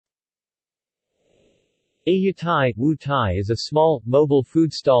A yatai, wutai is a small, mobile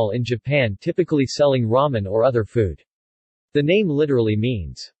food stall in Japan typically selling ramen or other food. The name literally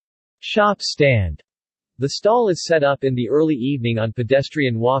means, shop stand. The stall is set up in the early evening on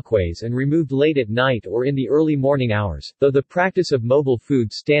pedestrian walkways and removed late at night or in the early morning hours. Though the practice of mobile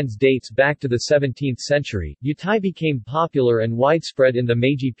food stands dates back to the 17th century, yatai became popular and widespread in the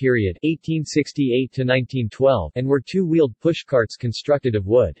Meiji period 1868 to 1912 and were two-wheeled pushcarts constructed of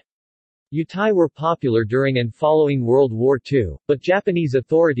wood. Yatai were popular during and following World War II, but Japanese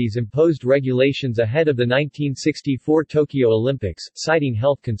authorities imposed regulations ahead of the 1964 Tokyo Olympics, citing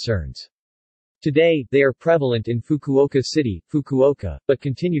health concerns. Today, they are prevalent in Fukuoka City, Fukuoka, but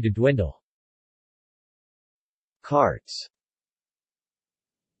continue to dwindle. Carts.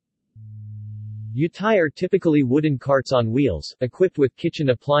 Yatai are typically wooden carts on wheels, equipped with kitchen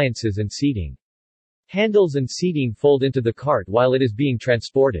appliances and seating. Handles and seating fold into the cart while it is being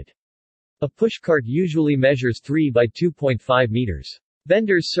transported. A pushcart usually measures 3 by 2.5 meters.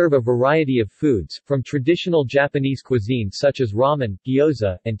 Vendors serve a variety of foods, from traditional Japanese cuisine such as ramen,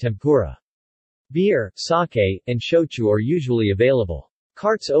 gyoza, and tempura. Beer, sake, and shochu are usually available.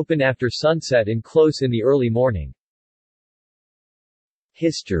 Carts open after sunset and close in the early morning.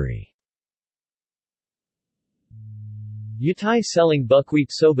 History. Yatai selling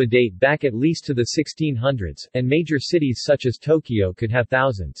buckwheat soba date back at least to the 1600s, and major cities such as Tokyo could have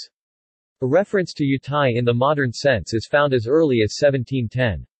thousands. A reference to yatai in the modern sense is found as early as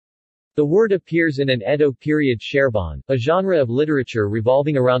 1710. The word appears in an Edo period sharebon, a genre of literature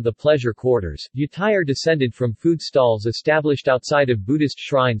revolving around the pleasure quarters. Yatai are descended from food stalls established outside of Buddhist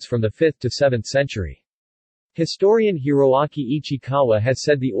shrines from the 5th to 7th century. Historian Hiroaki Ichikawa has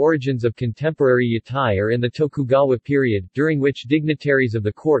said the origins of contemporary yatai are in the Tokugawa period, during which dignitaries of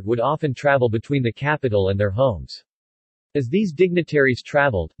the court would often travel between the capital and their homes. As these dignitaries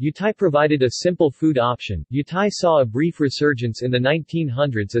traveled, yatai provided a simple food option. Yatai saw a brief resurgence in the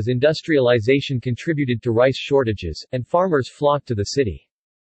 1900s as industrialization contributed to rice shortages, and farmers flocked to the city.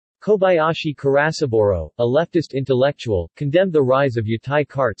 Kobayashi Karasaburo, a leftist intellectual, condemned the rise of yatai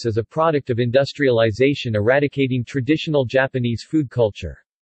carts as a product of industrialization eradicating traditional Japanese food culture.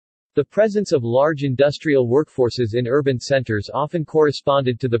 The presence of large industrial workforces in urban centers often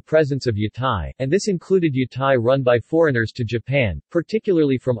corresponded to the presence of yatai, and this included yatai run by foreigners to Japan,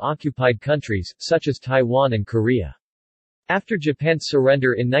 particularly from occupied countries, such as Taiwan and Korea. After Japan's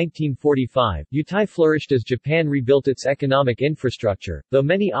surrender in 1945, yatai flourished as Japan rebuilt its economic infrastructure, though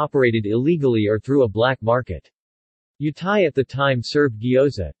many operated illegally or through a black market. Yatai at the time served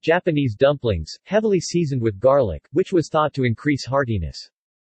gyoza, Japanese dumplings, heavily seasoned with garlic, which was thought to increase heartiness.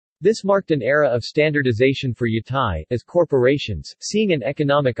 This marked an era of standardization for yatai, as corporations, seeing an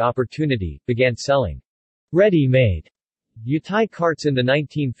economic opportunity, began selling ready-made yatai carts in the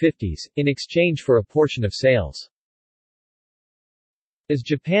 1950s, in exchange for a portion of sales. As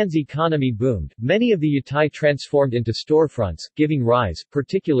Japan's economy boomed, many of the yatai transformed into storefronts, giving rise,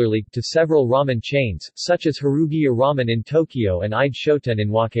 particularly, to several ramen chains, such as Harugiya Ramen in Tokyo and Ide Shoten in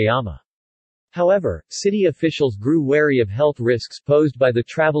Wakayama. However, city officials grew wary of health risks posed by the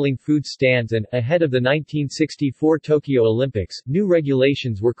traveling food stands and, ahead of the 1964 Tokyo Olympics, new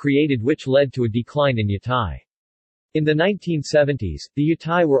regulations were created which led to a decline in yatai. In the 1970s, the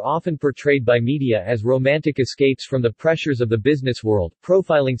yatai were often portrayed by media as romantic escapes from the pressures of the business world,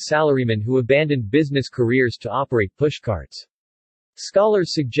 profiling salarymen who abandoned business careers to operate pushcarts.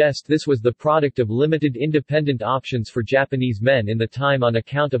 Scholars suggest this was the product of limited independent options for Japanese men in the time on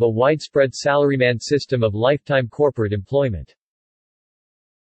account of a widespread salaryman system of lifetime corporate employment.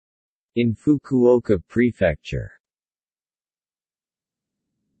 In Fukuoka Prefecture.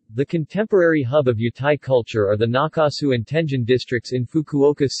 The contemporary hub of yatai culture are the Nakasu and Tenjin districts in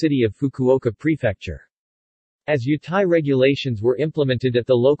Fukuoka City of Fukuoka Prefecture. As yatai regulations were implemented at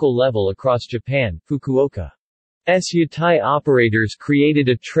the local level across Japan, Fukuoka's yatai operators created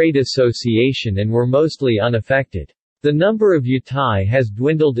a trade association and were mostly unaffected. The number of yatai has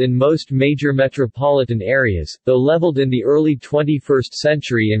dwindled in most major metropolitan areas, though leveled in the early 21st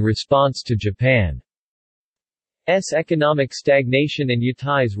century in response to Japan's economic stagnation and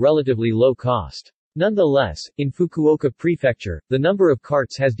yatai's relatively low cost. Nonetheless, in Fukuoka Prefecture, the number of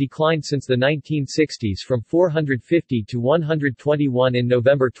carts has declined since the 1960s from 450 to 121 in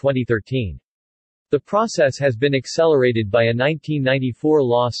November 2013. The process has been accelerated by a 1994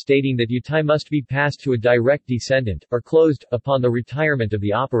 law stating that yatai must be passed to a direct descendant, or closed, upon the retirement of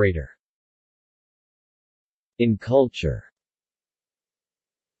the operator. In culture.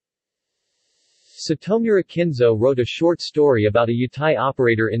 Satomura Kinzo wrote a short story about a yatai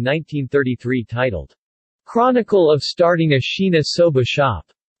operator in 1933 titled, Chronicle of Starting a Shina Soba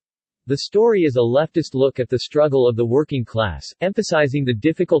Shop. The story is a leftist look at the struggle of the working class, emphasizing the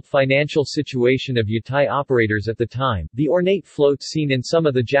difficult financial situation of Yatai operators at the time. The ornate floats seen in some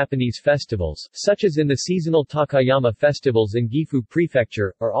of the Japanese festivals, such as in the seasonal Takayama festivals in Gifu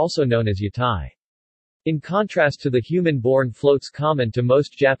Prefecture, are also known as Yatai. In contrast to the human-borne floats common to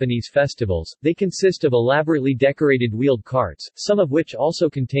most Japanese festivals, they consist of elaborately decorated wheeled carts, some of which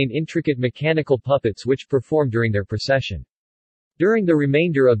also contain intricate mechanical puppets which perform during their procession. During the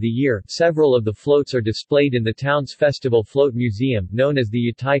remainder of the year, several of the floats are displayed in the town's festival float museum, known as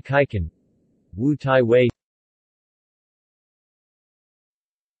the Yatai Kaikan. Wu Tai Wei.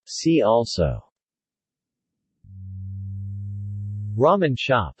 See also: Ramen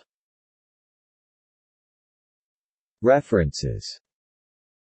shop. References.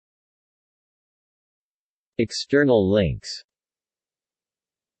 External links.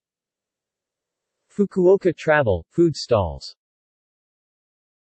 Fukuoka travel, food stalls.